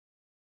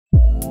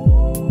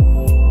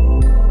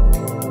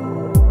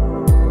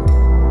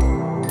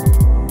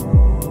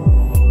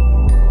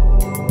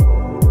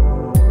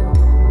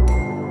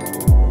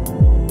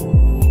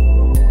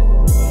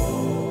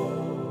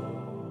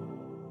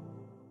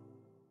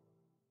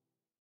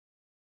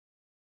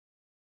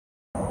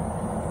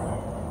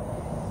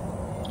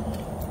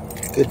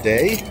Good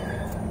day.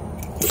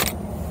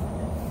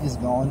 It's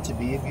going to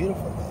be a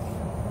beautiful day.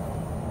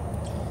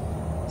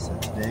 So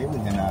today we're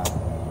gonna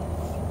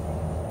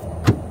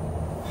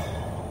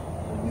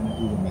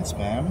do the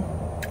mid-span,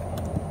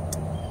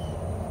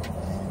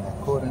 and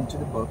according to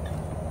the book,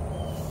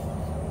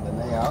 the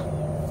layout,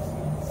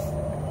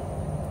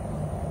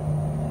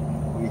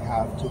 we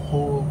have to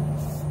pull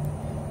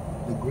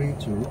the green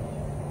tube,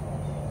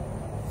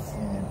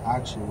 and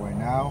actually right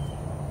now,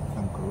 if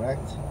I'm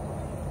correct,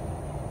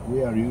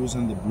 we are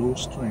using the blue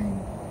string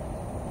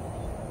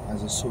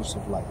as a source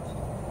of light.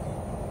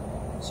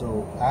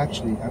 So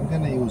actually I'm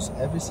gonna use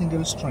every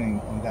single string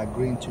on that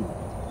green tube,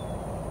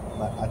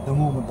 but at the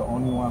moment the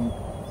only one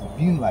that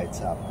beam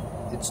lights up,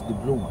 it's the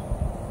blue one.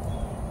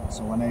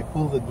 So when I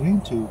pull the green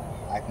tube,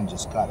 I can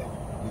just cut it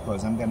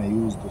because I'm gonna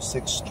use the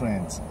 6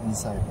 strands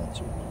inside that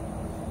tube.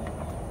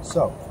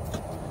 So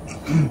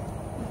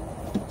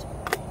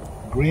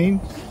green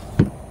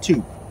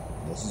tube,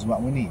 this is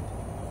what we need.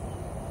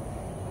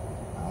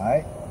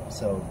 Alright,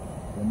 so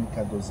let me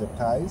cut those zip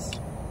ties.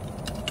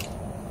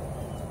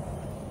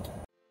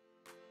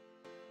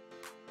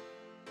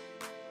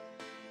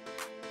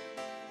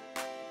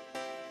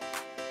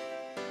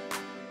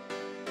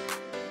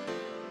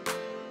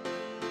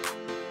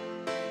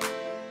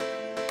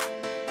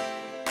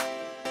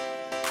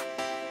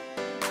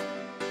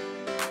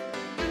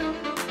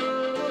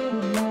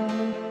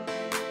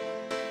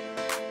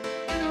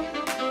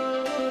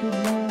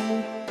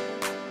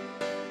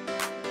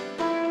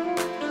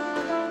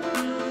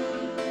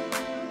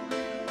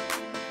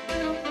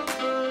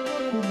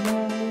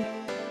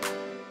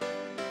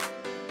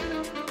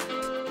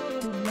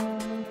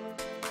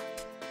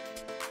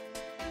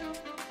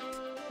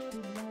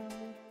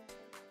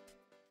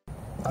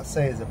 I'll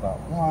say it's about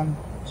 1,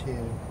 2, 3,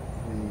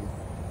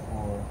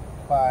 4,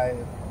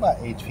 5, about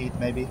 8 feet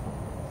maybe.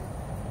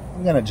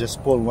 I'm gonna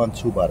just pull one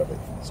tube out of it.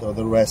 So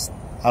the rest,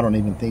 I don't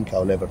even think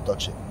I'll ever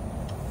touch it.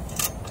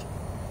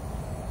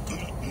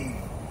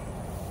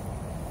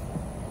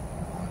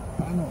 I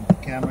don't know if the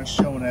camera's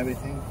showing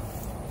everything.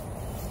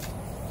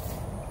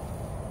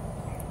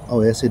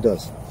 Oh yes, it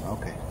does.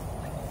 Okay.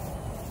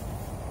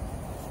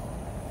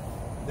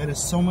 There is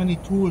so many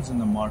tools in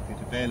the market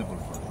available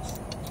for this.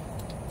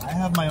 I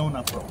have my own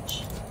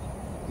approach.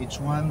 Each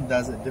one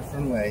does it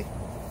different way.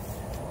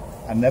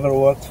 I never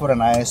worked for an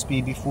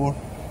ISP before.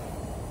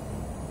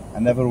 I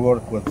never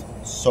worked with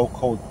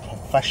so-called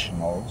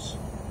professionals.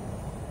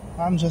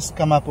 I'm just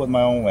come up with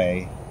my own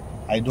way.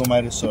 I do my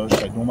research,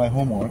 I do my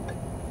homework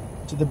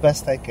to the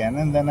best I can,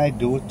 and then I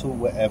do it to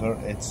whatever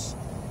it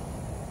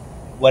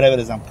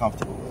is I'm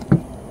comfortable with.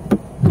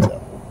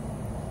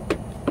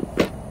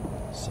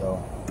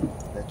 So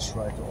let's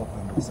try to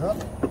open this up.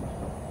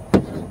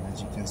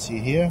 As you can see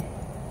here,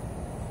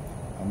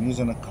 I'm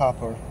using a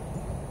copper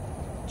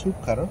tube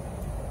cutter.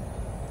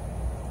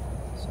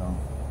 So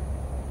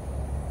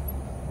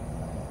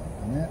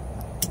open it.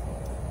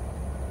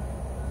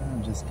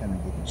 I'm just gonna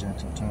give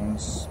gentle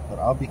turns, but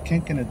I'll be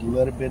kinking it a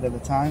little bit at a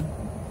time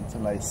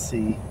until I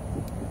see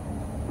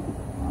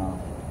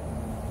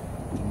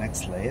the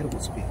next layer,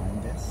 what's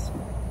behind this.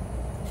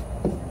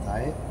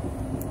 Tie it,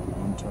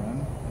 one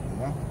turn,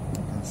 yeah.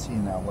 You can see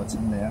now what's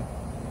in there.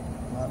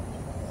 Well,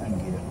 and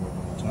give it a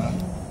little turn.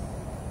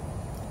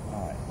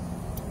 Alright.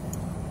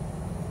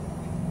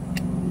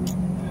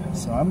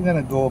 So I'm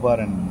gonna go about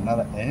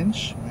another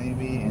inch,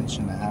 maybe inch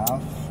and a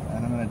half,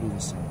 and I'm gonna do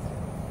the same thing.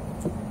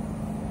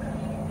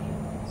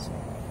 So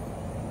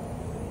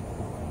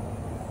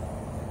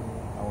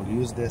I will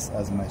use this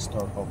as my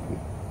start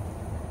opening.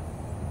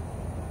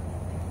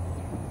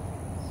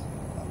 So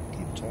I'll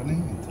keep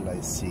turning until I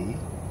see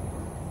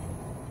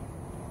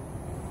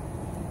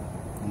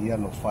the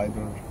yellow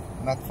fiber.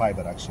 Not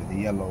fiber actually,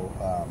 the yellow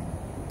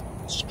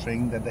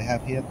string that they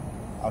have here.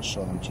 I'll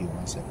show them to you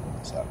once I pull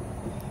this out.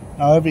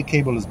 Now every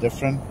cable is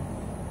different.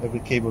 Every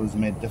cable is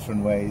made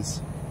different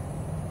ways.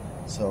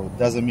 So it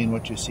doesn't mean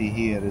what you see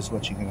here is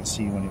what you're going to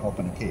see when you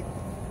open a cable.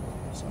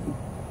 So,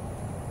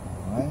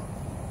 alright.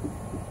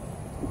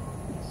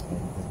 So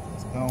get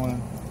this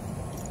going.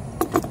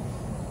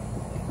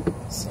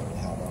 So we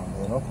have our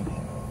little open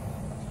here.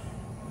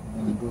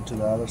 Then go to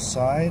the other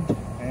side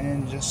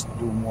and just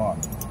do one.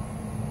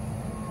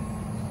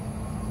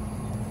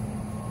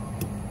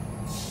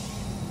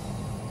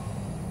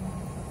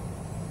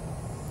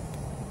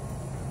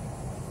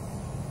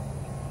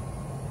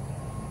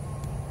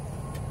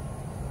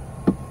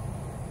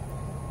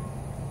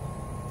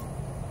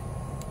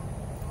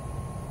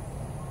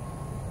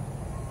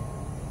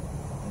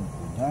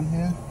 Done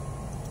here.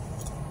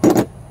 I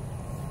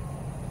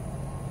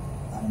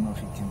don't know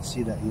if you can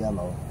see that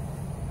yellow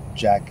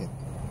jacket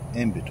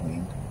in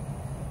between.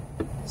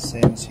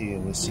 Same as here,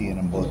 we're seeing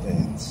on both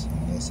ends.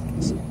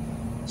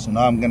 So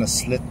now I'm gonna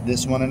slit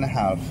this one in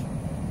half.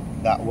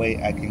 That way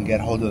I can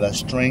get hold of that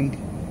string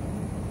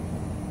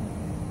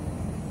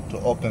to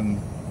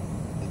open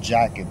the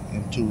jacket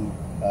into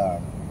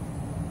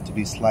to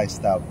be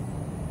sliced out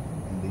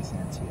in these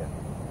ends here.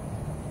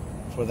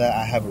 For that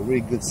I have a really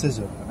good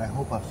scissor, and I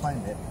hope I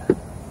find it.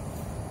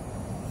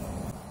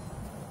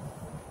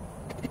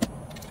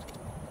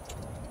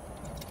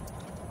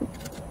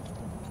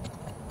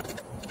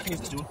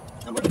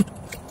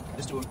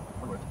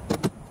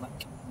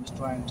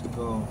 trying to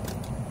go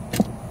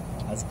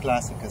as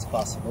classic as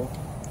possible.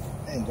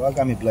 There you go, I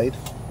got my blade.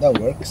 That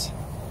works.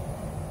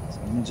 So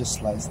let me just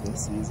slice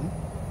this easy.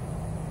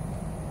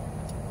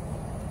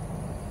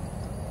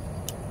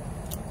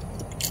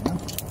 Yeah.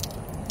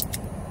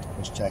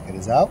 First jacket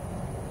is out.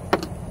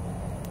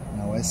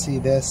 Now I see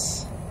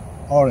this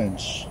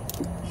orange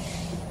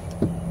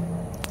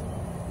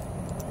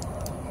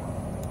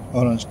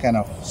kind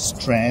of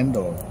strand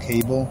or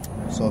cable,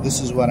 so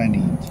this is what I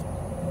need.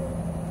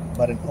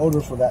 But in order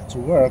for that to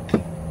work,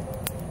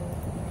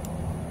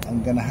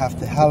 I'm gonna have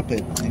to help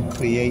it and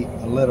create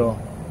a little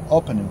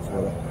opening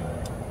for it.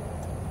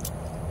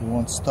 It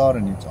won't start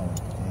on its own.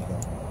 There you go.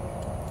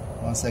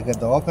 Once I get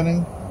the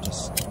opening, I'll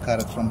just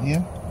cut it from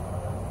here.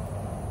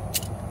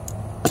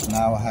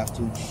 Now I have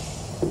to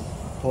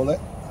pull it.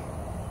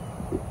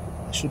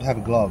 I should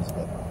have gloves,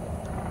 but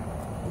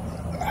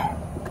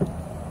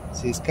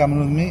see, it's coming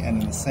with me,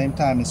 and at the same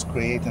time it's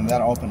creating that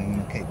opening in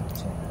the cable.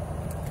 So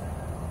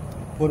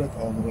put it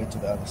all the way to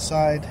the other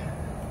side.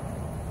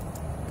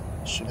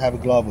 Should have a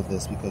glove with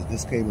this because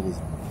this cable is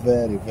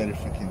very, very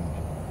freaking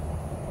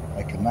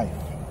like a knife.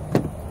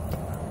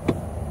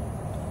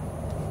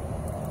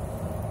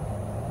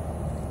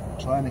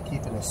 Trying to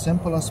keep it as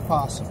simple as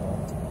possible.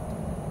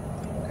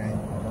 Okay,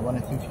 I don't want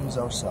to confuse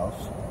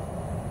ourselves.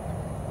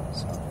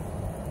 So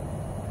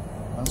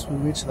once we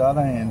reach the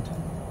other end,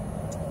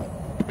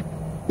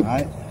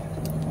 alright,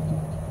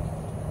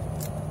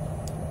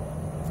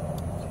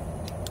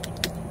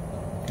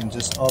 you can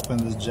just open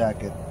this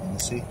jacket and you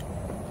see.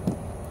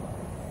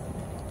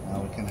 Now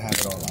we can have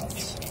it all out.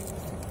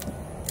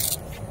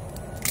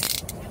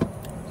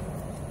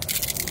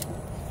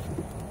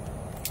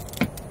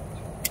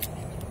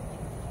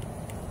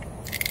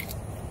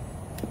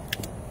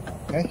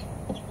 Okay,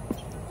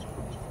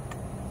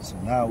 so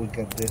now we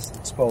get this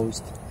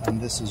exposed, and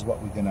this is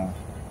what we're gonna,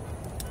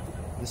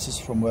 this is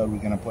from where we're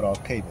gonna put our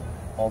cable.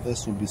 All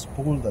this will be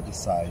spooled at the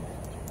side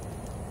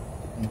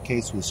in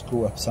case we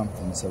screw up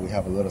something, so we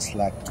have a little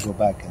slack to go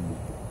back and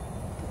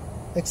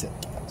fix it.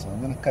 So I'm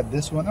gonna cut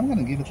this one. I'm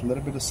gonna give it a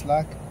little bit of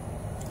slack.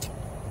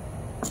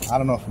 I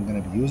don't know if I'm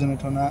gonna be using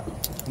it or not.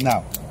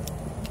 Now,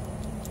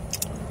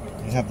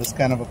 you have this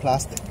kind of a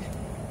plastic.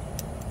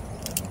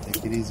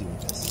 Take it easy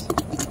with this.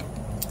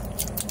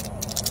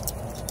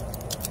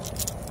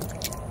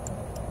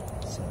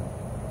 So,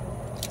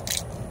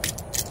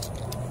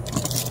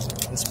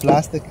 this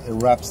plastic, it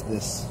wraps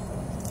this.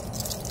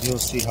 You'll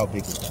see how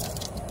big it is.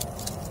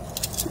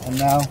 And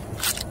now,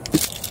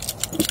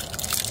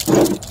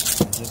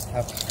 just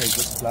have to take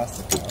this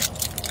plastic out.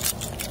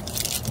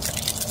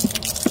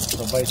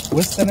 So by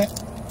twisting it,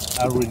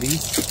 I'll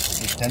release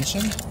the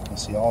tension. You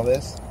see all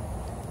this?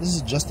 This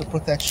is just a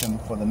protection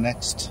for the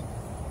next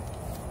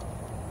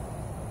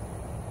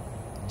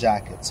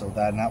jacket, so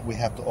that now we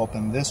have to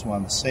open this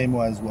one the same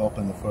way as we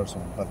opened the first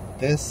one. But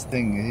this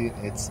thing,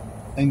 it's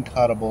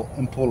uncuttable,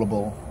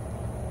 unpullable.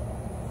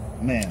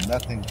 Man,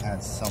 that thing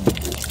has some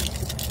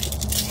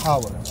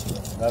power into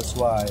it. That's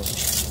why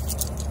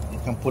you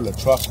can pull a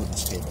truck with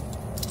this cable.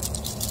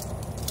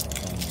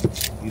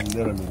 You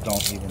literally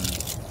don't even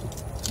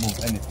move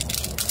anything.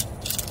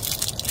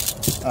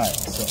 Alright,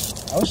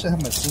 so I wish I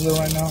had my scissors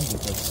right now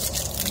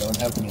because that would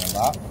help me a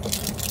lot.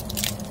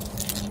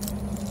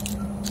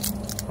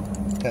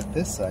 Cut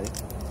this side,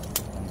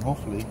 and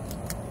hopefully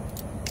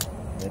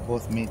they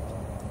both meet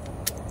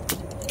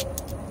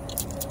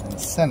in the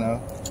center.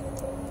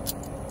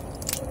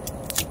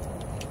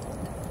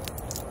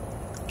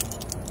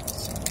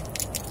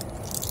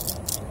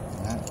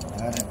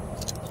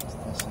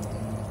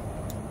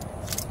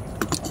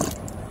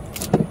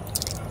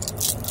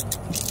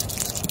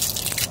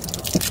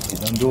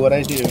 Do what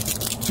I do,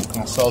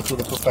 consult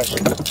with a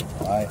professional.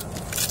 Alright,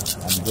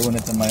 I'm doing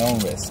it at my own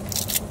risk,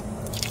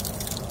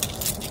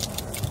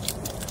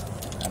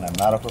 and I'm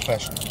not a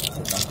professional,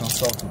 so don't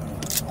consult with me.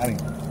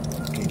 Anyway,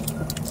 okay.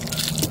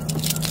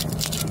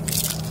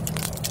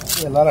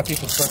 See, a lot of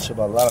people search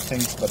about a lot of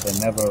things, but they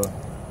never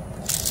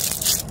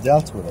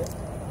dealt with it.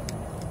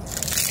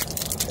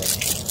 Okay.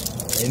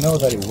 They know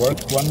that it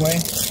worked one way,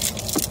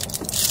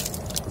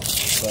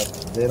 but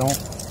they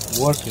don't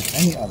work it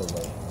any other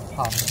way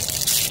possible.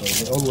 So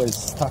they always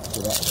stuck to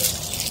that way.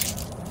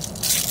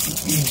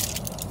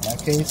 In that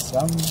case,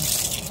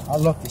 I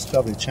love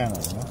Discovery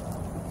Channel, you know.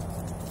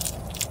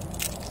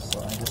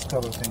 So I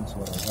discover things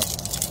what I love.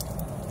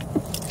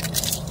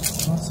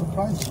 Not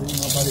surprisingly,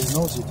 nobody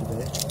knows you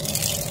today.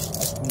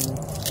 Ask me,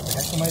 what the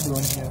heck am I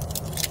doing here?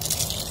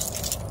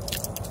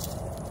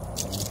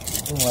 So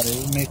don't worry,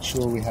 we make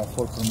sure we have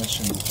full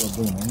permission before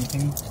doing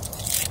anything.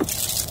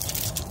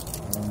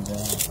 And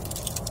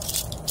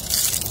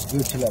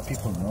good to let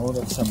people know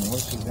that some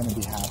work is going to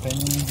be happening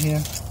in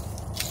here.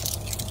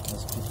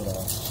 Most people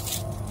are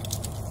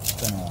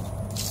kind of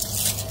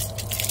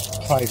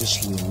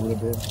privately a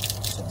little bit,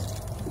 so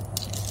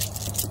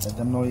let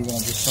them know you're going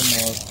to do some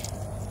work.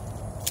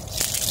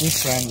 Be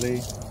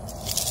friendly,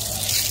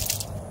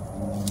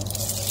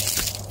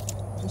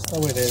 just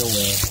that way they're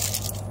aware.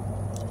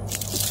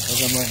 Because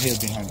I'm right here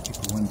behind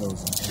people's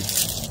windows and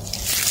everything.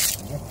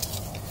 Okay.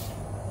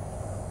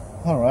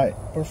 All right,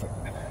 perfect.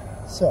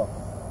 So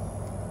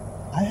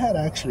I had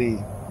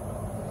actually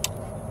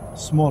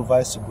small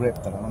vice grip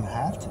that I don't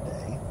have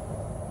today,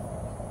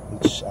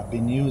 which I've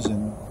been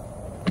using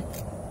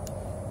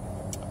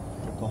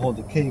to hold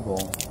the cable.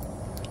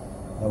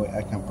 That way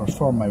I can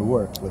perform my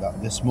work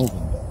without this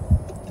moving.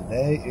 But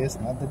today is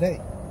not the day.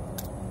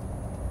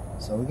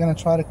 So we're gonna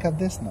try to cut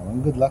this now,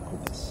 and good luck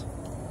with this,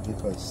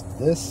 because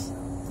this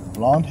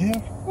blonde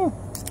hair, God.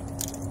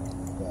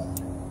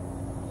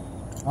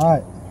 All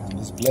right, and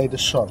this blade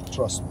is sharp,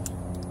 trust me.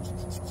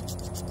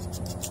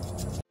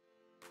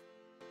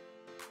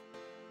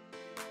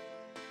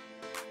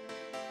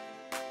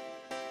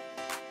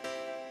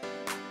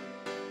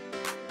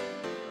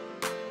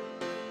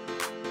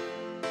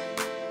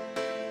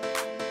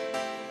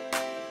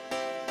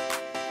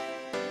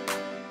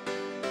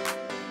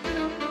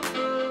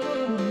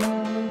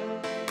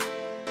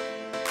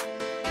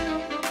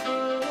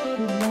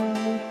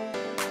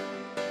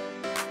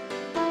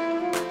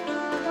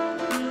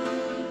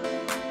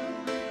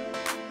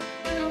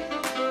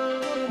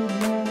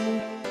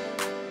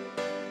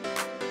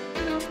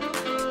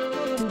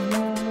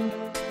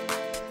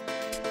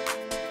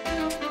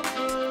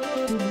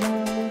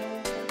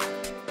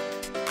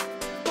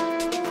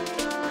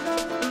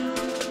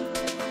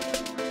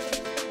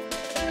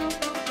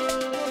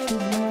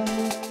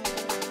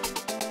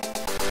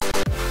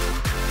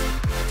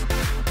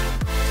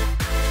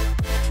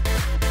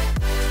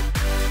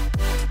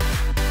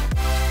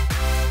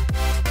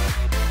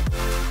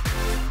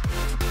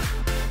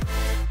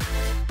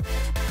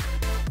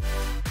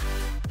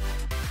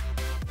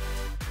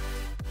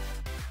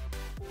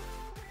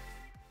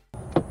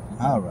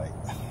 All right,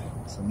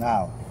 so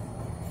now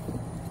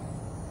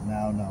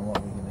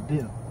what we're gonna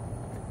do,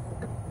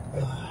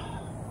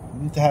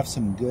 we need to have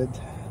some good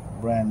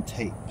brand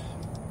tape.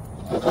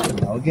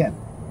 Now again,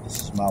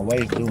 this is my way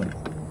of doing it.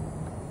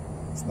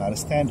 It's not a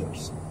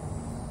standards.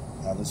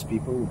 Others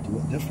people would do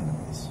it different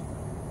ways,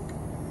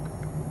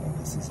 but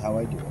this is how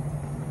I do it.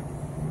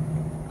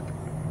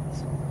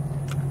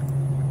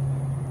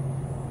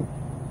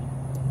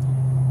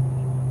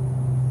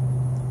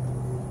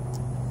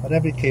 But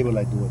every cable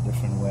I do a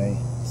different way.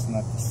 It's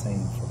not the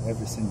same for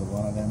every single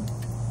one of them.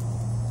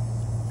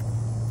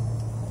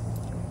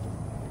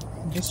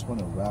 I just want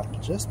to wrap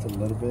just a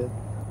little bit,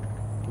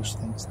 push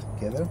things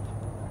together.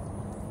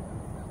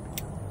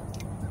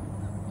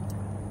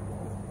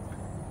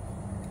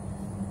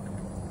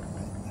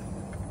 Right.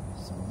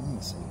 So I'm going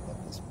to say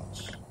about this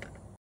much.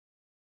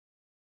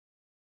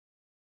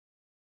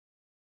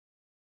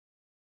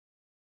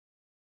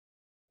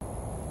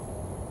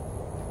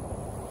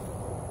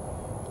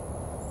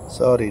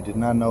 Sorry, did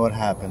not know what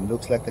happened.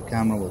 Looks like the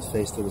camera was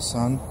faced to the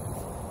sun.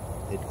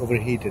 It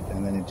overheated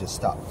and then it just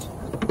stopped.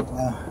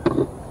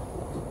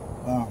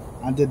 Well,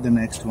 I did the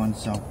next one,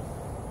 so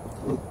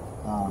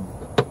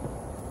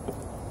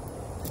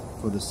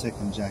for the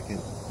second jacket.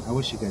 I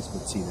wish you guys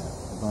could see that,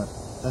 but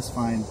that's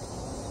fine.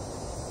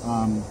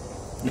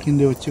 You can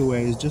do it two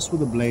ways, just with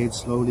the blade,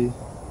 slowly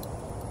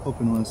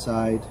open one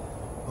side,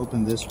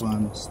 open this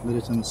one, slit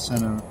it in the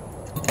center,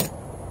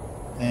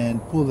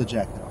 and pull the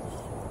jacket off.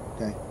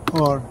 Okay,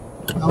 or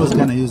I was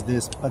gonna use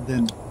this, but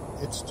then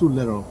it's too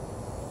little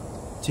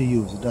to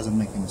use. It doesn't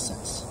make any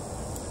sense.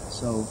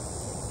 So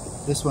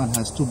this one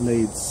has two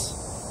blades.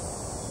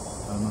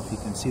 I don't know if you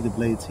can see the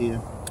blades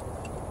here.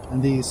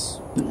 And these,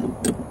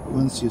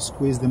 once you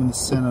squeeze them in the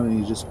center and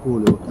you just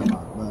pull, it will come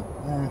out. But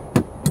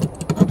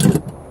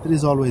there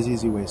is always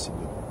easy ways to do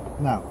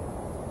it. Now,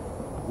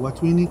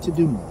 what we need to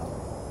do now,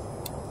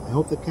 I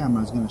hope the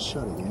camera is going to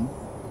shut again.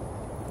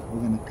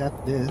 We're going to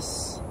cut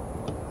this.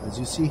 As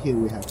you see here,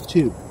 we have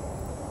two.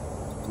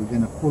 We're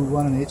going to pull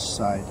one on each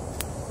side.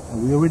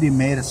 And we already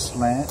made a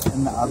slant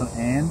in the other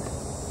end.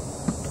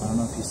 I don't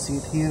know if you see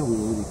it here. We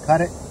already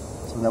cut it.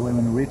 So that way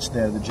when we reach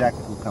there, the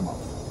jacket will come off.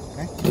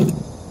 Okay?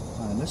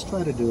 Alright, let's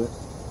try to do it.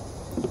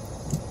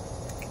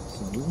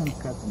 So we're going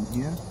to cut them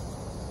here.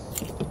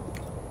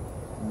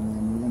 And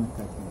then we're going to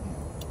cut them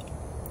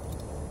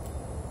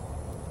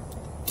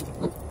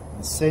here.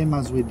 The same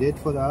as we did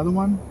for the other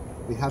one,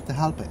 we have to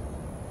help it.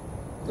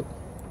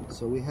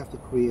 So we have to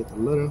create a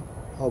little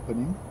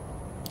opening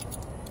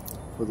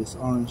for this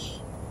orange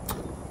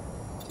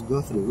to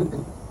go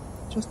through,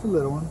 just a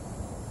little one,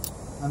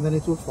 and then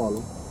it will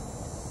follow.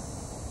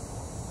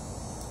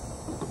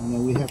 And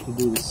then we have to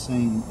do the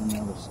same on the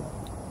other side.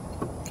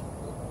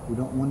 We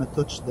don't want to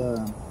touch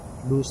the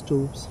loose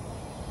tubes,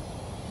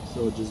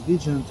 so just be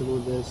gentle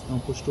with this,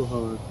 don't push too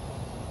hard.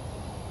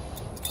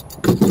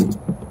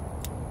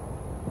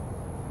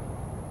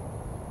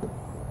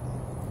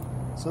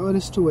 So it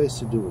is two ways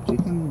to do it. You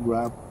can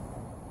grab,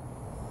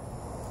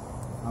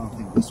 I don't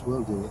think this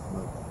will do it,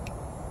 but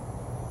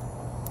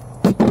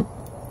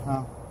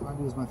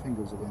I'll use my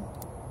fingers again.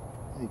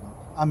 There you go.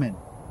 I'm in.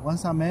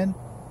 Once I'm in,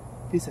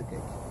 piece of cake.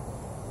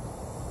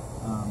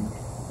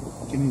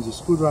 You can use a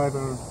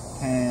screwdriver,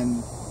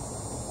 pen,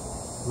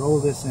 roll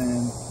this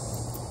in,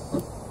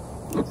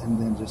 and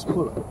then just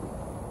pull it.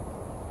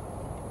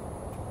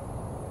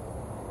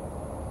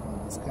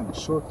 It's kind of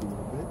short a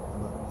little bit,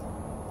 but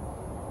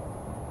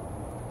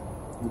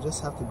You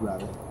just have to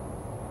grab it.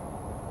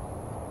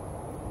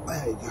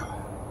 There you go.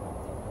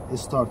 It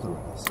started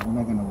already, so we're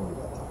not gonna worry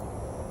about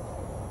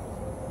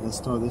that. Let's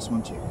start this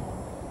one too.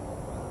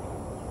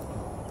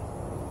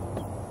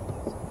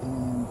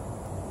 And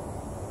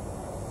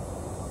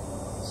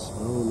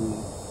slowly.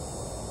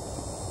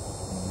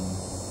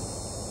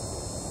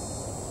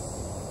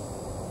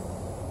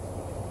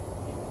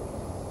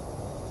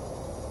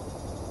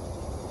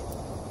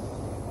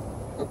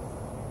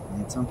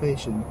 Need some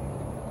patience.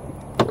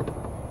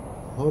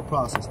 The whole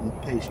process needs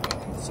patience.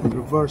 It's in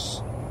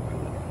reverse.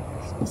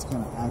 So it's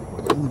kind of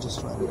awkward. Let me just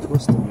try to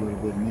twist it a little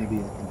bit. Maybe I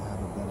can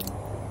have a better.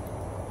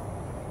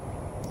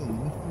 Hey, let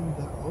me find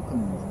that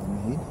opening that I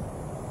made.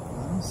 I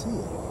don't see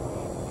it.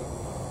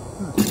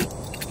 Huh.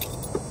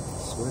 I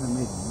swear I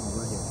made it. No,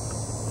 right here.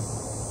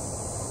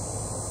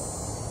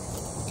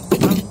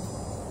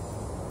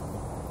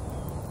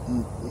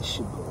 And it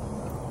should go in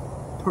now.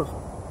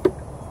 Perfect.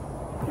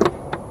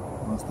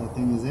 Once that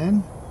thing is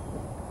in,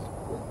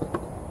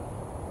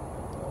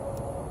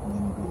 I'm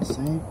going to do the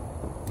same.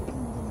 I'm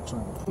going to try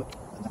to put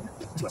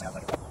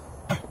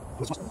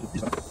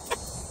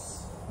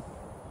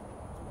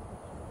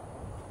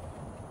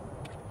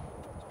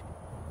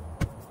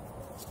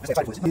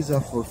these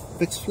are for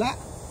fixed flat.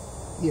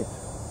 Yeah.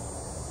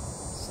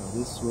 So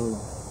this will,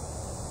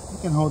 you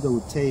can hold it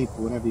with tape,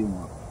 whatever you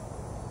want.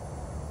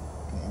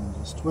 Okay, and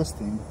just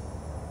twisting,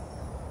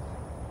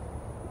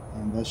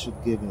 and that should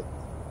give it.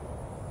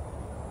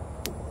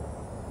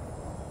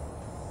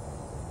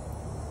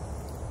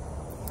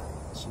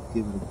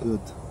 Give it a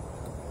good.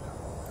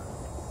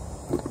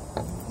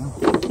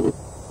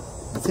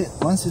 That's it.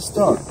 Once it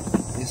starts,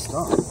 it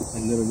starts.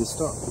 It literally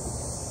starts.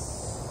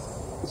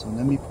 So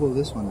let me pull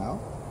this one out.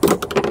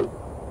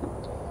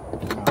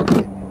 Now I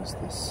can use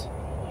this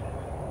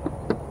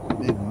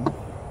big one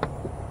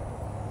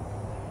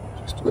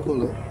just to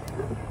pull it.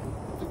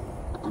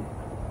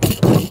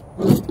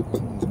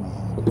 Use my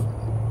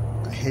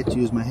hand. I hate to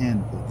use my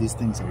hand because these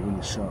things are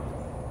really sharp.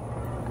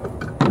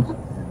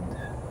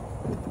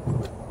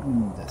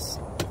 This.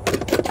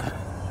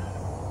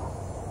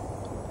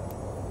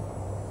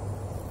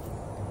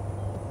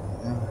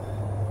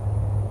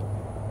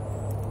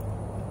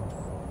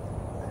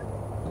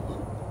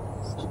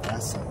 So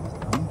that side is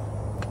done.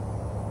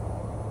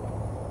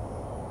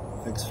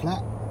 Fix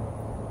flat.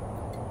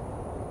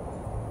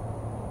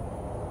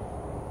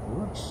 It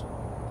works.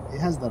 It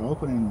has that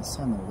opening in the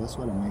center. That's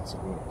what it makes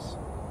it work.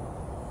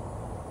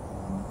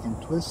 You can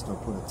twist or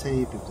put a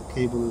tape if the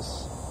cable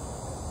is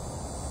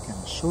kind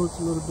of short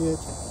a little bit.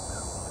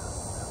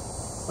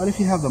 But if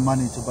you have the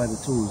money to buy the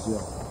tools,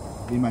 yeah,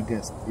 be my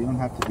guest. You don't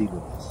have to deal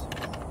with this.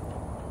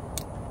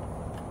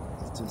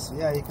 It's just,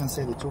 yeah, you can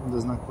say the tool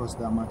does not cost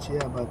that much,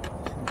 yeah, but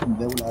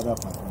they will add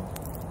up, my friend.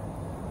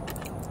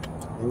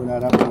 They will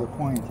add up to the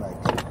point, like.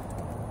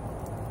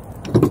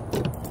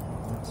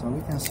 So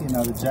we can see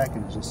now the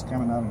jacket is just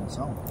coming out on its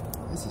own.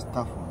 This is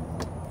tough one.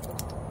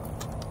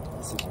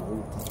 This is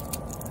really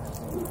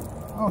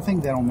tough. I don't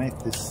think they don't make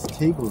these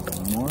cables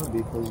anymore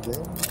because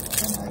they're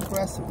kind of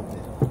aggressive a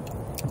bit.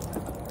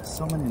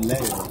 So many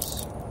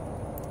layers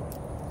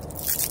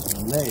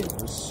and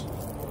layers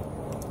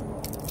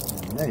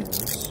and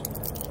layers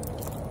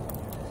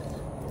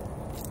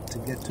to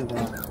get to the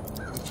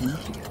what you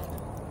need to get.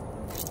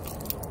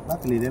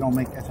 Luckily they don't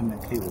make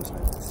Ethernet cables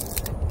like this.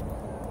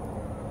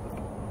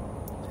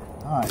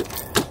 Alright,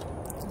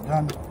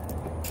 done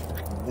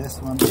with this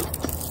one.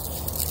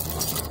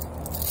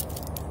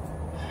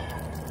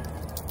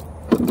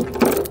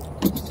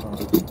 So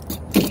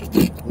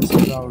this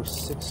is our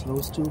 6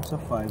 loose tubes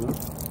of fiber.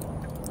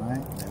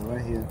 Alright, they're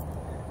right here.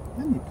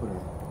 Let me put a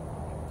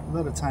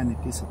little tiny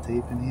piece of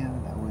tape in here,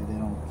 that way they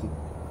don't keep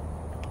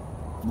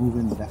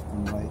moving left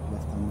and right,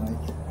 left and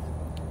right.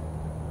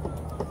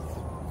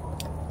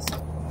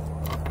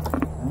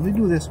 And we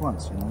do this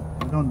once, you know.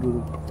 We don't do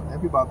it for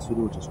every box, we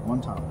do it just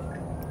one time.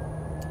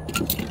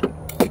 We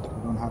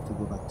don't have to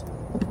go back to it.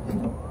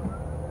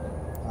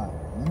 Alright,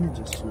 let me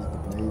just use the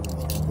blade and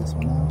pull this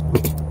one out.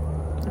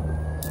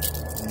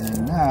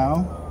 And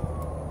now,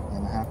 I'm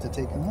gonna have to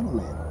take another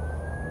layer.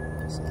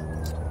 Just add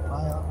this to the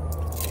file.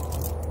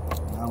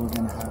 Now we're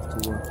gonna have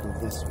to work with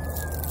this one.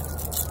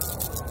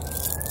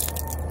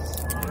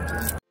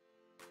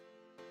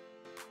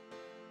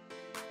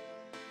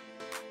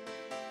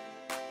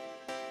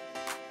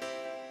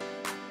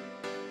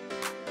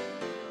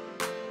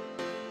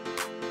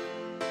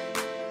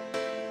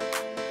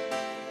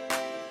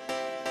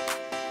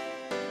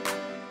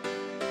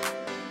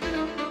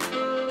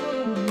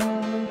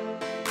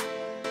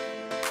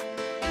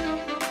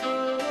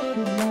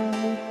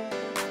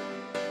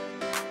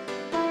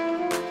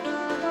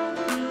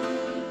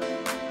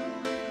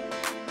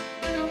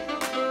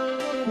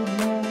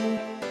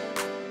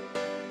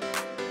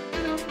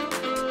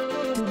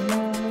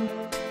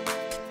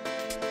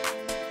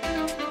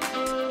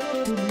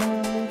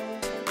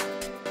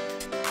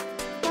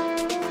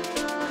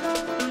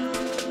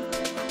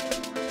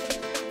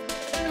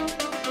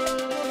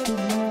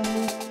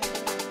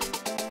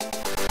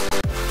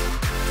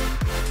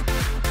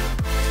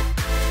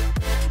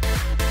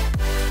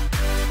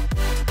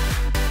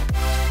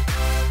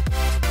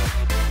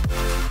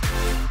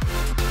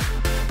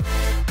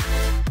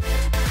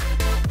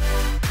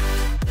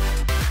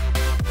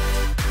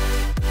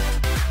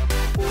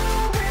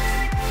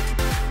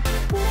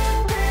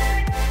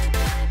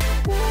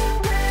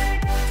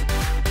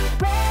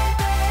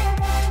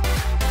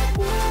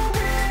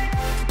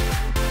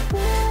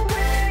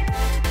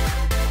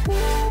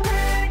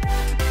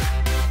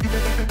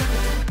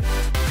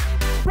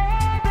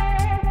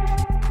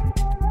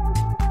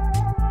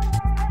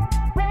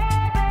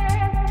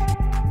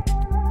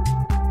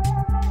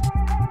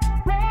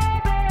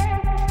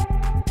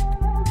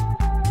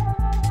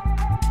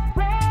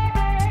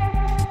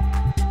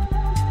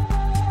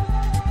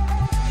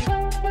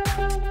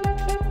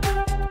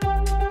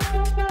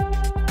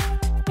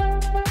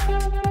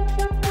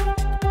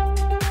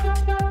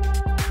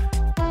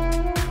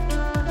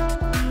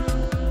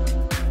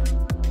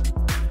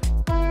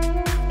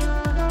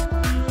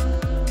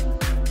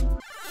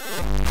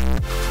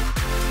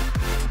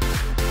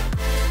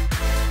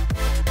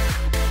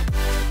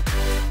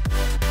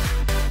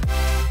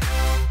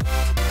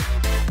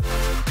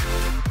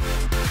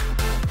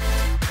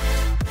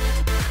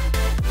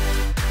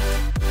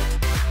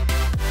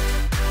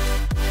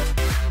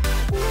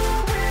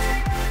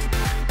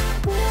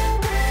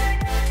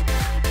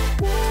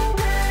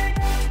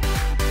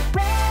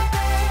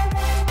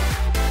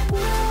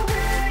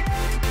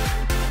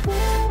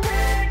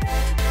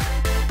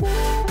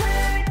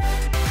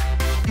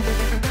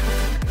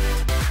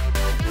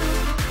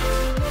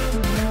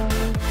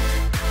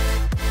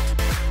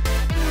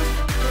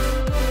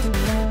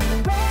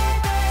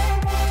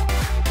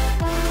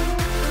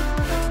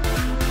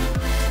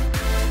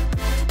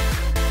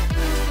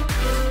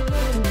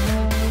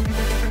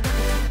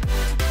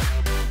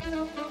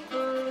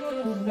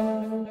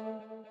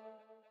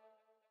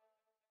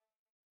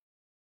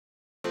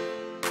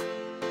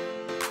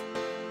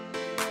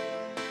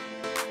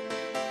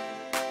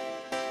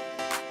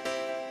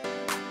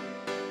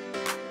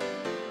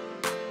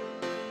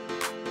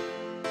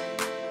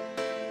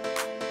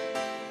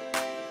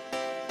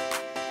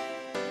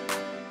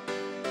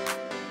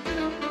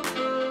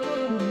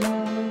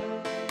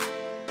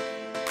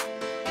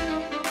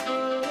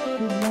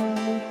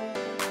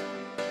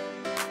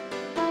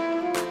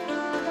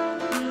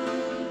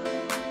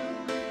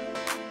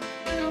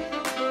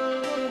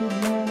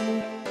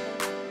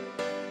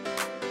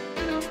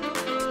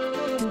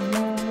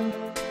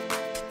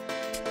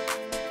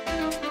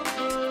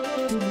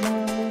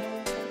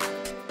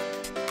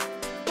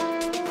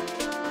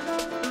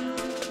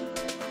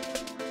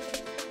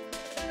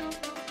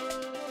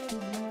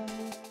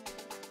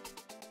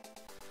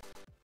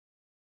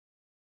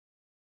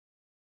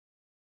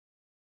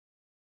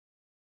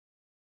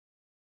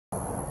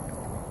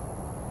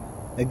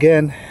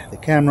 Again, the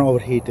camera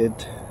overheated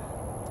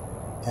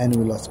and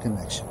we lost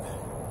connection.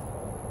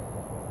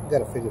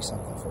 Gotta figure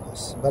something for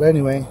this. But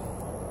anyway,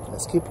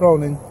 let's keep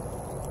rolling.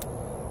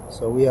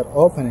 So we are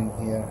opening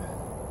here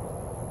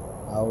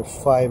our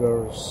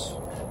fibers,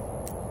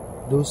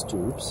 loose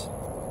tubes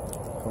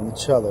from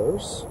each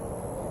other's.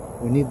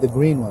 We need the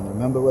green one.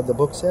 Remember what the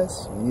book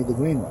says? We need the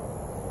green one.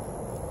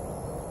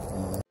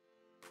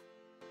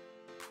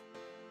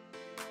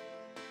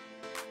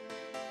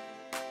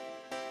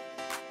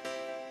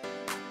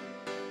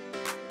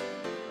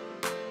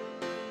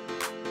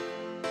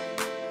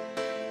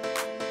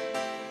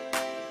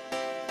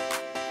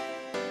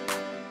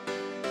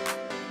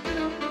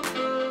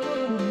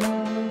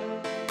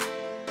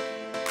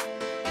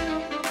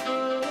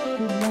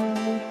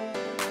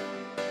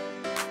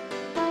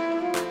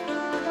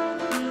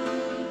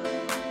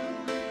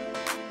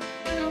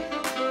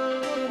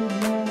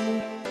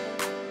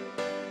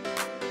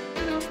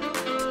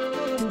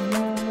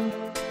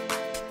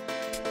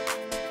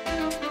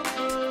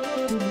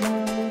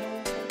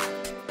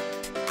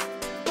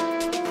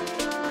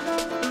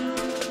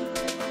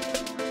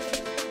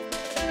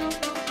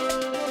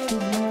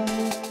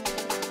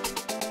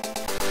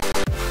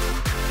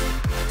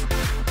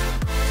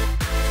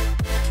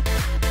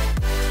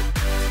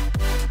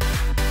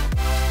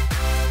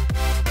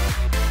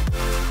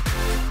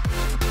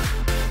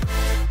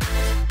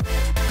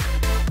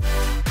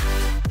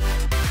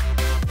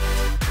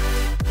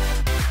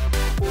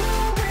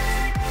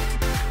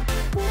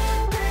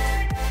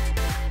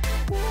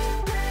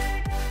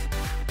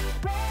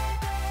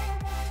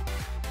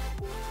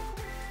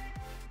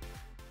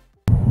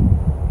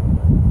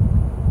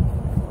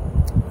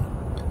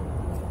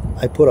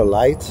 I put a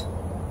light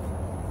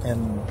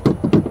in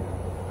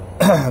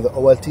the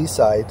OLT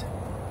side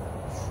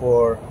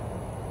for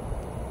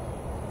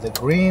the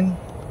green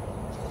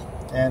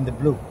and the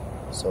blue.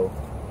 So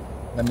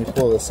let me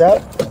pull this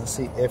out and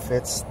see if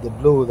it's the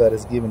blue that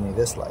is giving me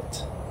this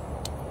light.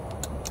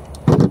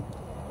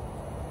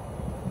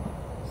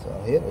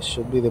 So here it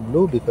should be the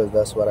blue because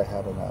that's what I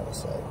have on the other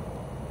side.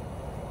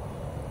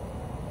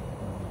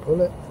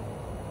 Pull it.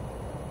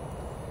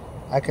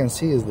 I can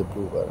see is the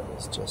blue, but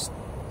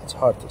it's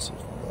hard to see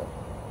from there.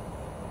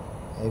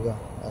 There you go.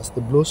 That's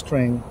the blue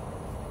string.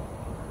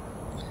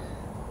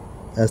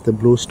 That's the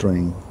blue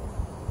string.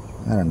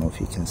 I don't know if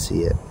you can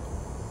see it.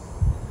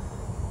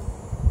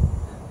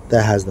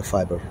 That has the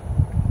fiber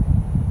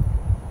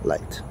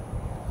light.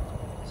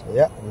 So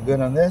yeah, we're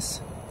good on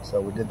this.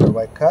 So we did the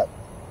right cut.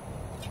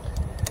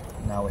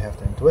 Now we have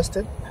to untwist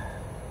it,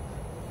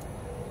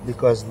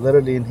 because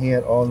literally in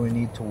here all we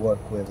need to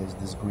work with is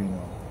this green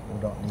one.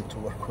 We don't need to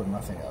work with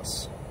nothing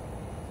else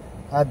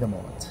at the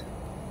moment,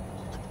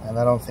 and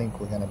I don't think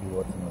we're going to be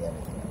working with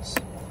anything else.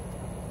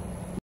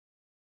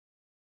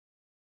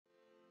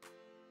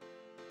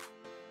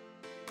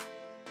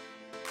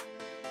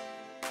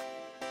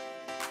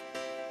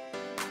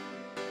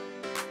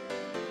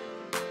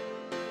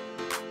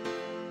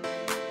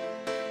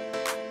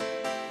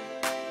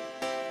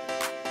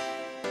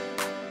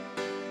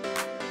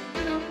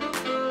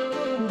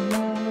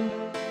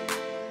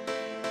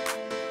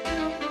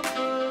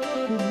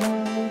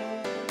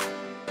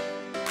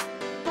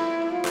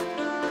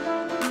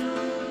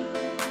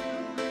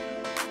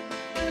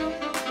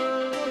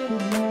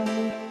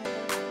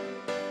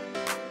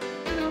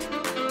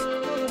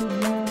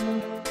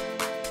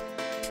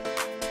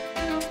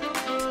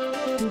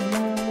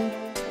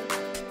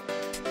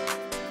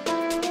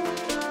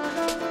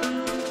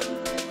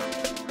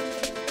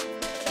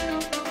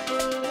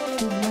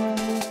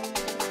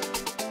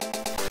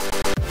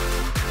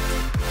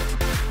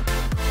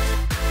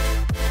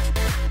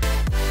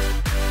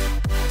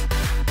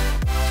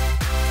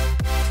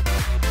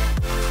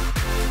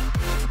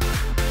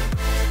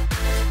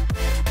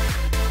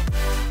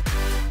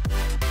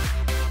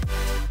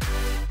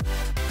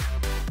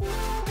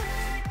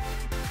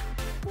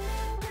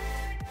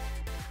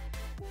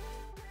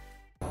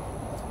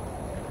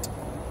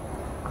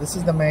 This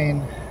is the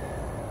main,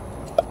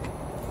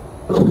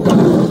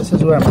 this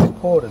is where my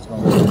cord is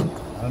going to be.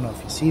 I don't know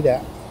if you see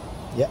that.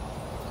 Yeah.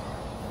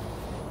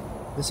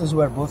 This is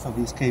where both of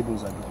these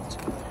cables are going to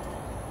be,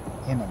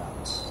 in and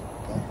out.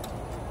 Okay.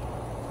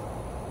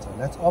 So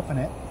let's open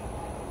it,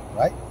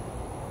 right?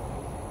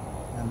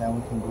 And then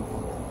we can go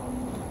from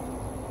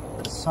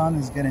there. The sun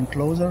is getting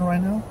closer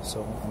right now,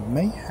 so I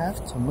may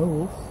have to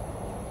move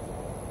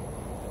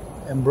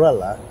the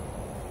umbrella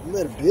a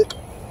little bit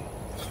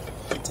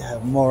to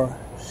have more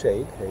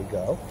shade. There you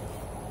go.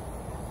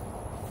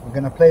 We're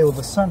gonna play with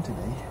the sun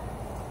today,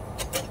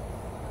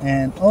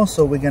 and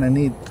also we're gonna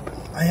need,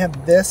 I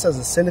have this as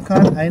a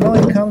silicone. I know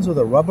it comes with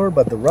a rubber,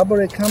 but the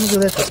rubber it comes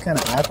with is kind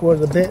of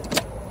awkward a bit.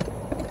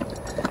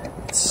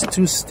 It's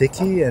too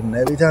sticky, and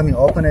every time you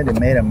open it, it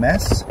made a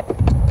mess.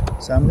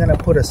 So I'm gonna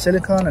put a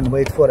silicone and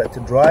wait for it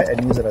to dry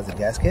and use it as a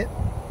gasket,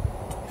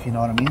 if you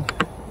know what I mean.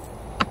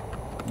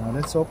 Now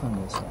let's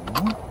open this right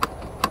now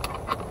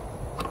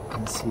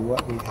and see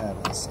what we have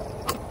inside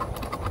it.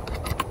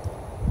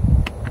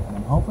 And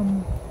I'm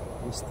hoping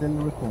we're still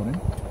recording.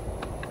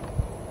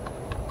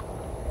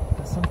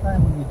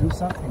 sometimes when you do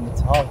something,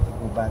 it's hard to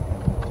go back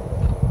and do it.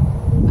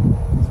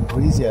 It's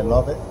breezy, I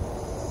love it.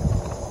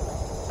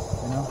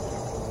 You know,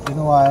 it's been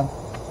a while.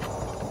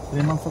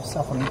 3 months of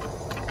suffering.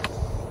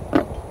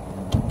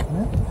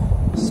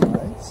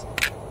 Sides,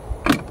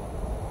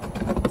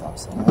 top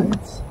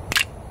sides.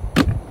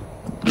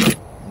 There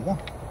you go.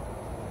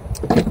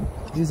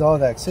 These are all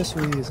the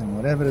accessories and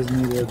whatever is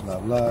needed, blah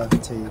blah,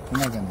 tape. We're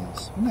not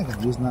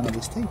gonna use none of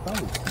this tape, are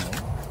we? No.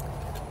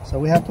 So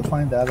we have to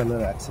find the other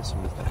little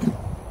accessories.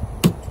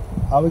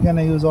 Are we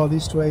gonna use all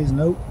these trays?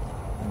 Nope.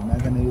 We're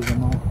not gonna use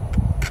them all.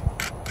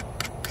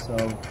 So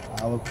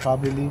I will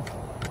probably leave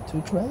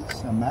 2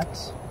 trays, a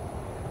max.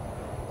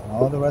 And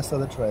all the rest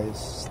of the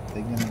trays,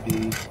 they're gonna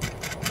be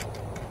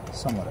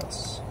somewhere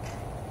else.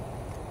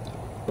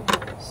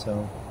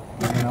 So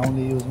we're gonna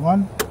only use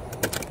 1,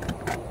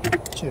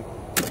 2.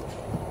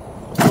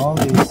 All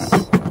these,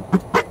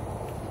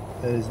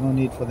 there is no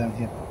need for them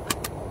here.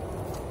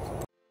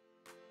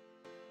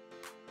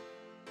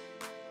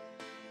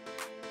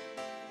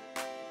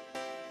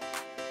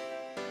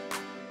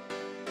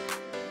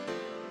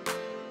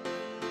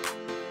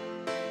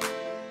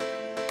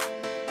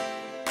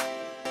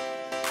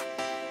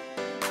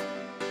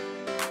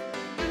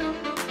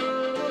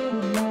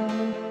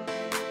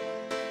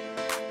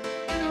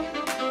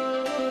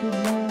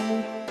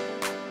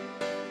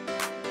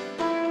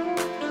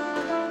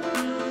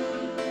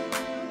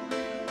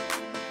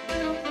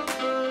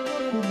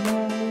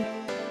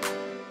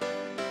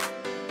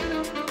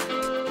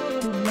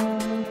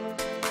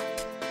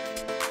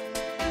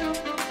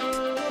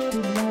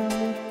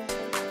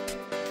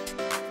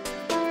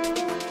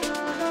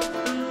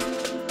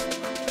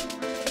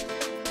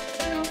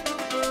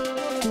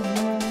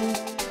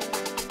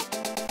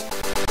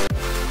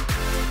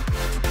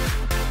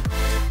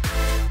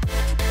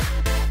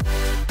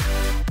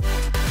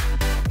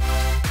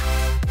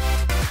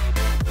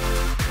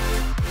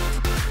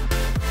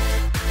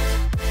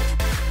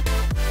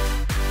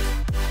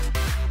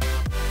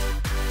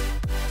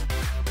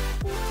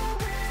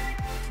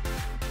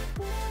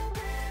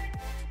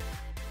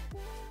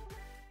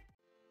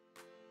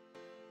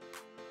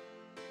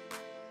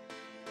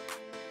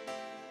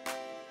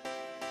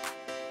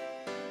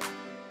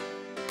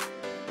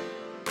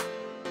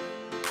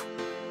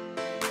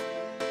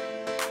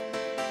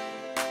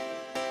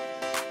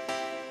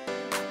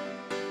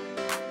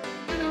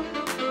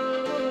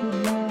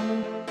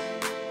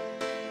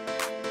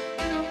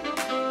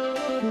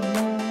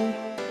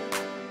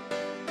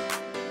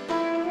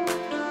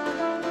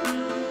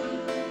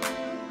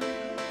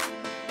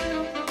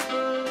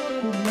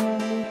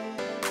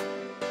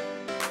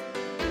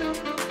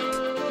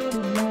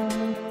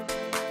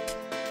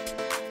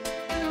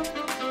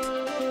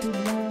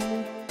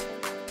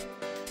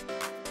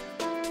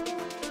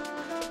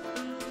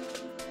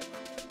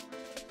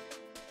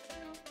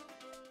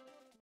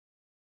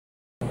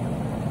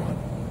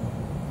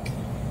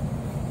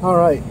 All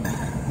right,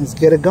 let's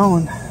get it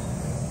going.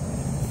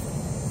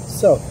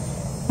 So,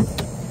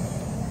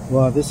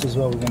 well, this is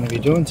what we're going to be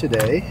doing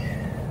today.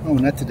 Oh,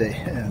 not today,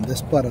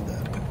 this part of the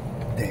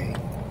day.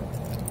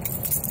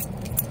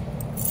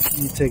 Let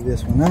me take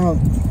this one out.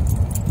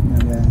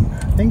 And then,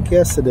 I think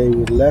yesterday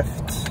we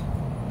left,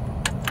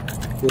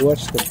 if you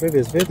watched the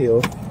previous video,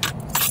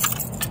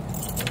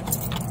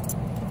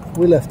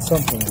 we left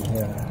something in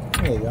here.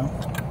 There you go.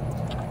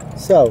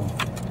 So,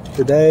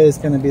 today is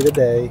going to be the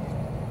day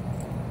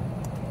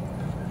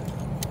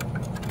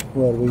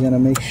where we're going to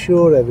make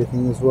sure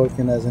everything is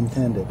working as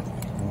intended.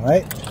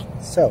 Alright,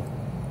 so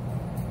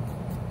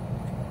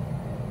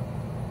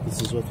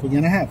this is what we're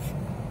going to have.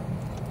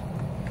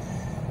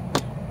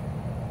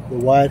 The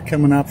wire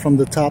coming up from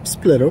the top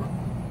splitter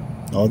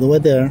all the way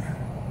there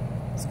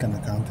is going to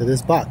come to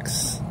this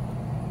box.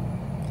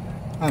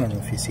 I don't know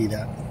if you see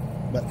that,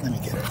 but let me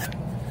get it.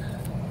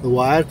 The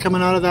wire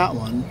coming out of that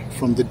one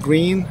from the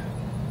green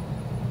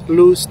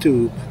loose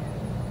tube,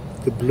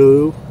 the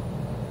blue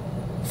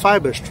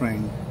fiber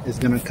string is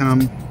going to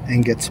come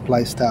and get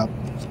spliced out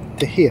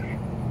to here,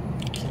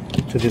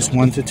 to this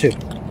 1 to 2.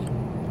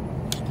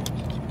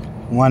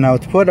 One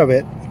output of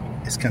it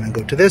is going to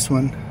go to this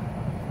one.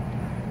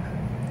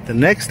 The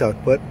next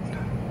output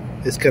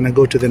is going to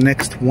go to the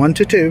next 1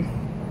 to 2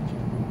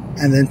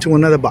 and then to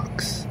another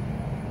box.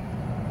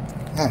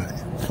 Alright,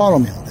 follow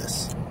me on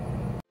this.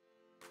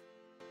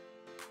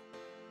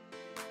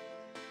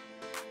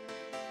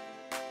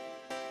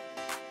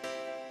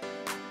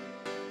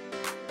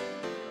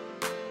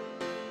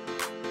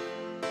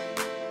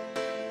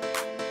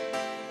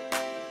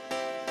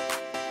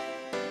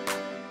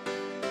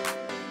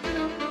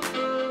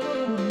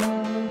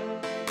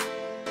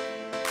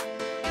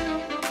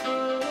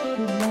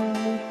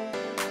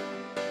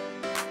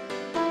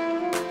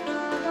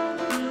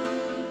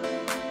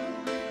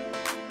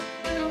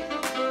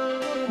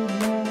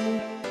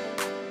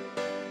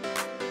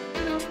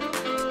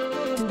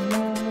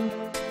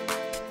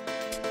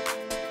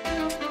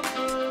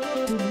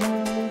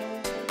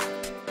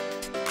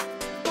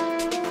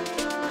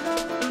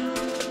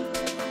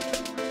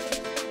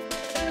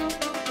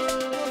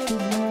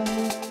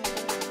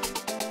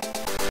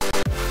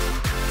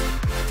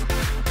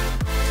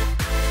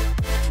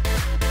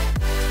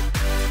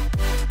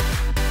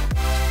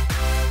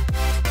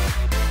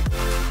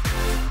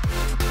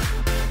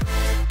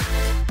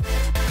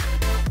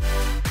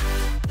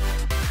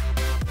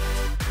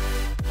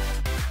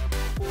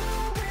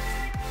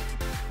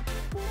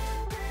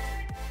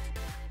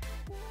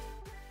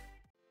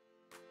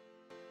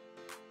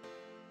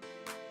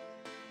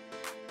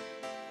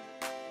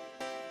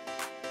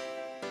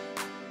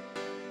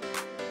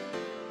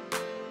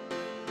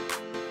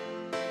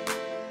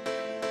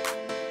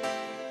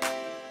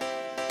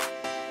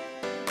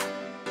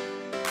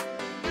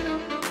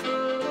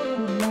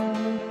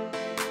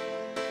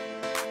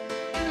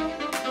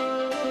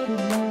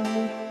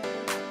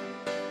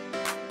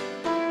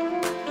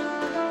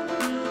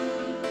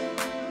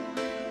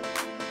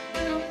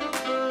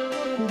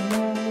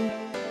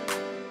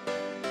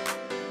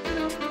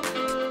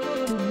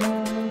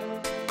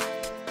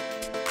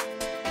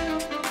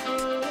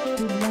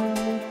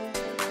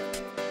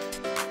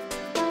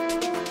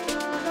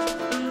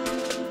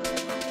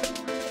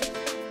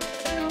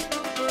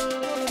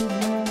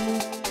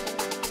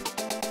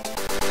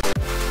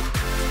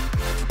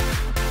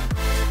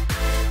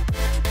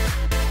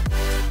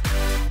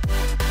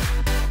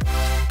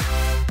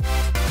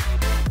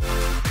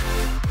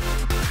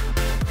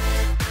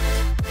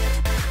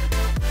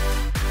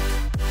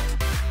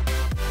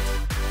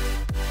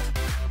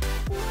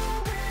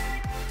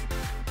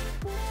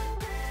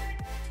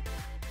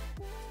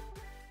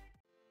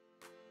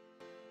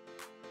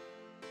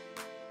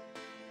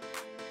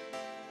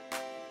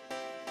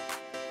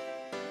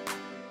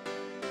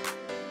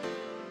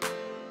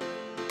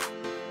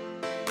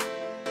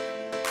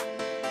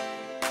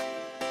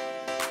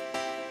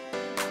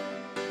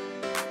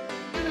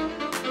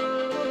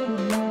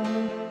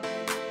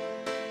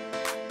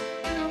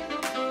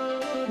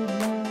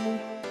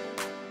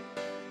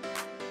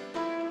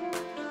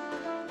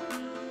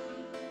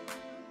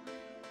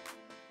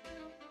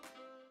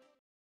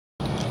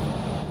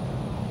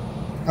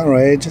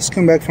 Alright, just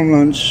come back from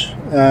lunch,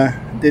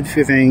 did a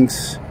few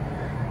things.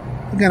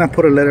 We're gonna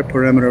put a little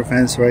perimeter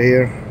fence right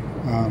here,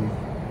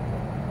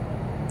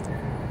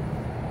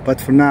 but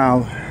for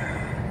now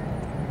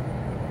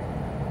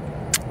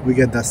we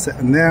get that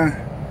sitting there.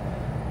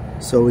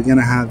 So we're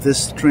gonna have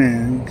this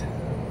string,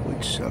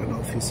 which I don't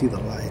know if you see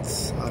the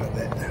lights out of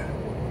it.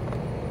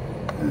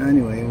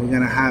 Anyway, we're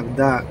gonna have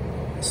that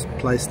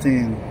spliced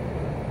in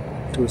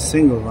to a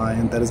single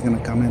line that is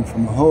gonna come in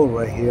from a hole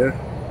right here,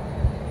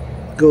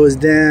 goes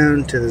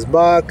down to this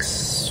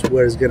box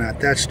where it's gonna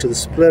attach to the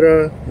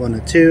splitter 1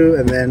 to 2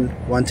 and then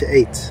 1 to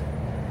 8.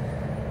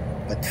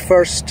 But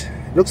first,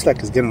 it looks like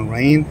it's gonna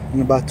rain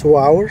in about 2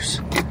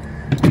 hours.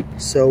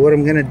 So what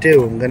I'm gonna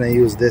do, I'm gonna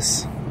use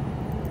this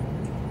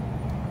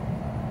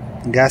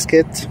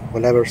gasket,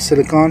 whatever,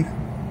 silicone.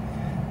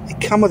 It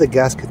comes with a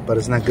gasket, but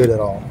it's not good at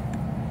all.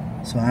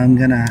 So I'm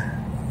gonna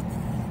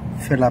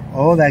fill up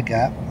all that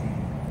gap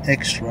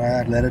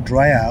extra, let it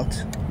dry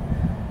out,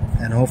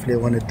 and hopefully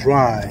when it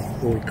dry,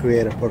 it will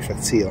create a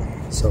perfect seal.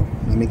 So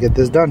let me get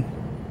this done.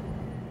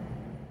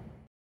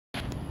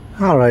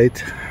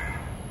 Alright,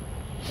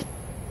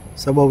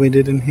 so what we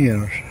did in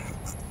here,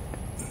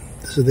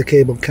 this is the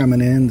cable coming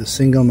in, the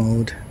single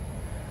mode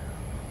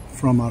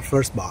from our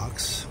first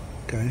box.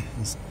 Okay,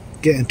 it's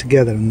getting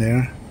together in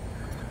there.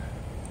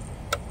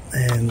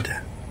 And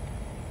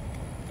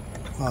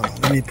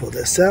let me pull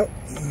this out.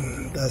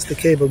 That's the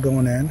cable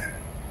going in.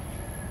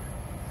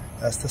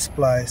 That's the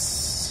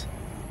splice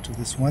to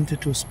this 1 to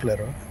 2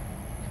 splitter.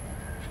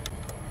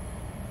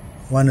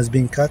 One is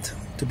being cut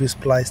to be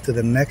spliced to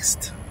the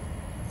next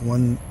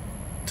 1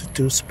 to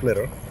 2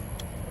 splitter,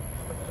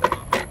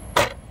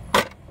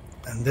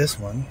 and this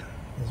one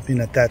has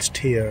been attached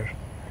here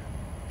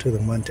to the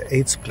 1 to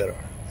 8 splitter,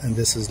 and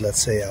this is,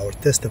 let's say, our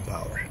testing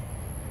power.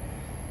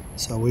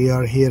 So we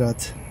are here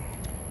at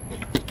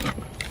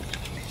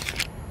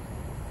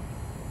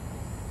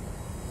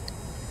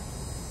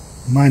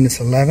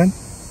 -11.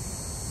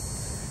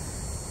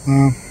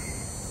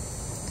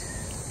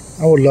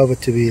 I would love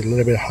it to be a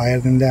little bit higher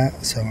than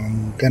that, so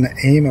I'm gonna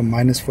aim at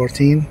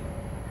 -14,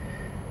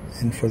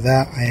 and for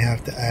that I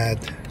have to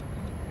add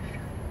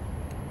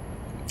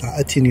an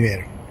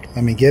attenuator.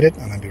 Let me get it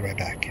and I'll be right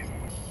back.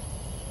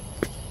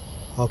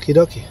 Okie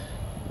dokie,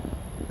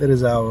 that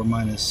is our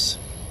 -3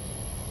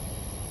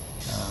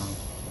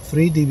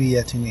 dB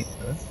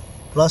attenuator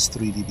plus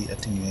 3 dB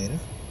attenuator.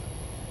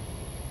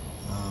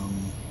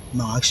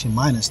 No, actually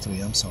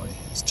 -3, I'm sorry.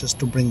 It's just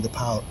to bring the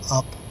power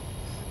up.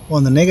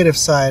 On the negative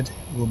side,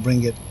 we'll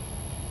bring it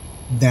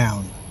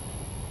down.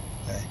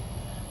 Okay.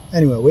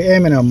 Anyway, we're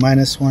aiming at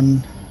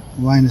 -1,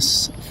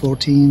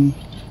 -14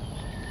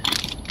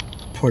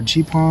 for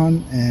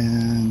Gpon,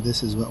 and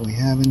this is what we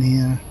have in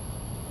here,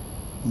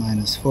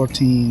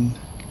 -14.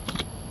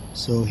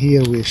 So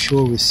here we're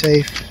sure we're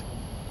safe.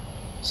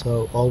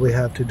 So all we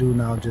have to do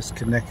now, just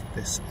connect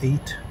this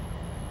 8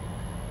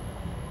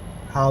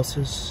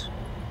 houses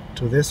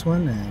to this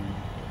one and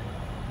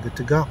good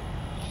to go.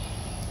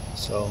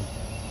 So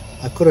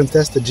I couldn't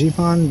test the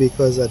Gpon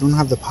because I don't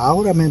have the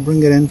power. I may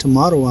bring it in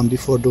tomorrow, and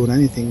before doing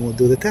anything we'll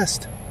do the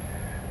test.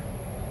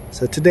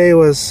 So today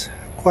was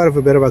quite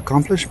a bit of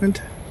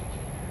accomplishment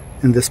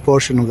in this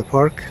portion of the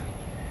park,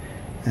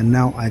 and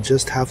now I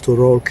just have to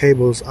roll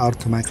cables out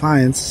to my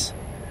clients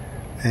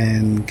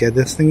and get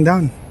this thing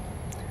done.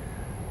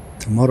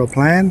 Tomorrow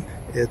plan,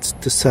 it's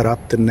to set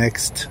up the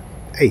next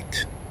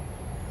 8.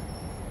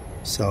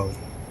 So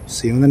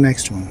see you in the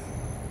next one.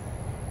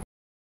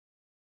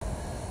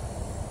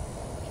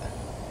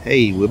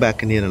 Hey, we're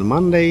back in here on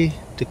Monday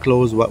to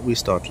close what we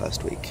started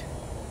last week.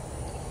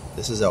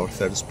 This is our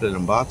third split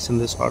and box in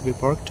this RV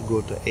park to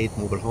go to 8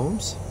 mobile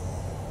homes.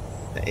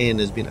 The in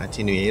has been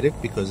attenuated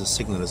because the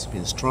signal has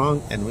been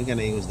strong, and we're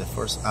gonna use the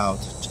first out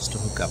just to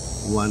hook up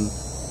one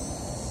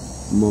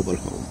mobile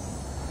home.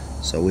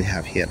 So we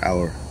have here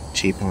our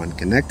Gpon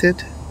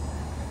connected.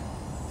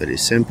 Very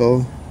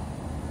simple.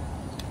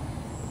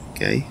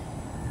 Okay,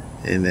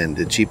 and then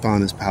the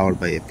Gpon is powered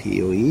by a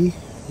PoE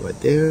right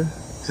there,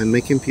 and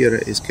my computer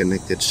is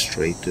connected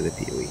straight to the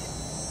PoE.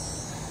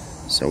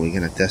 So we're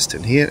gonna test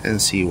in here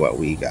and see what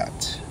we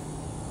got.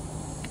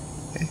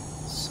 Okay,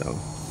 so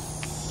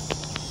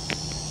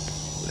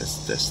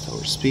let's test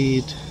our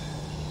speed.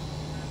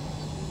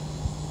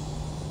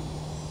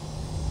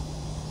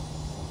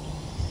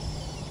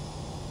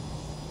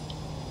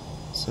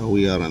 So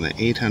we are on the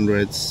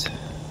 800s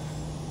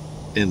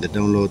in the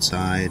download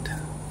side,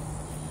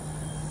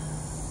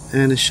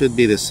 and it should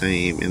be the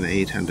same in the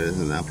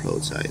 800s in the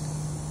upload side.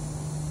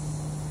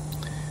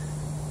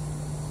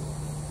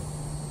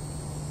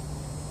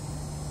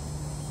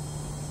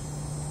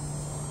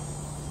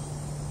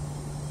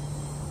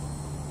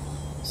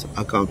 So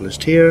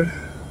accomplished here.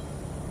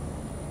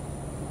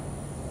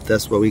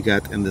 That's what we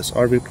got in this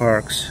RV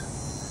parks,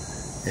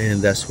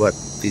 and that's what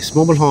these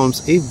mobile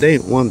homes, if they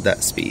want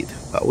that speed.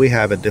 But we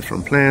have a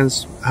different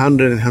plans.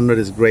 100 and 100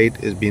 is great.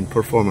 It's been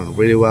performing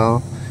really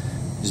well.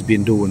 It's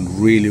been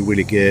doing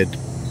really good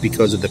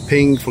because of the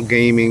ping for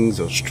gaming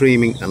or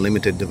streaming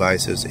unlimited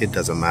devices. It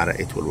doesn't matter,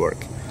 it will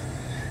work.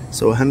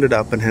 So 100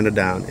 up and 100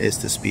 down is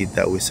the speed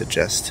that we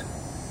suggest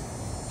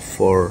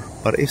for.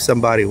 But if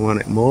somebody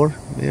wanted more,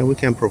 yeah, we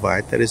can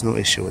provide. There is no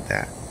issue with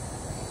that.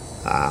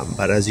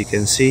 But as you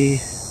can see,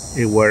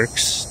 it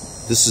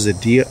works. This is a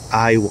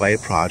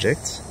DIY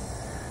project.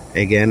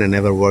 Again, I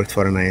never worked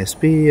for an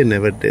ISP. I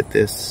never did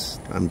this.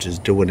 I'm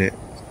just doing it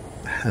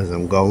as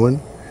I'm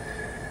going.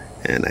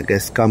 And I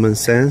guess common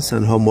sense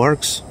and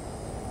homeworks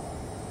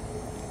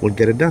will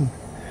get it done.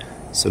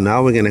 So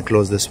now we're gonna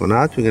close this one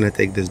out. We're gonna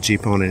take this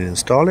Gpon and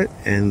install it,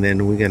 and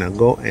then we're gonna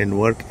go and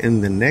work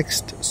in the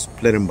next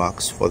splitting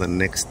box for the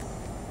next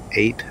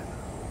 8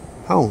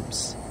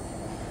 homes.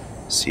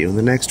 See you in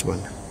the next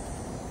one.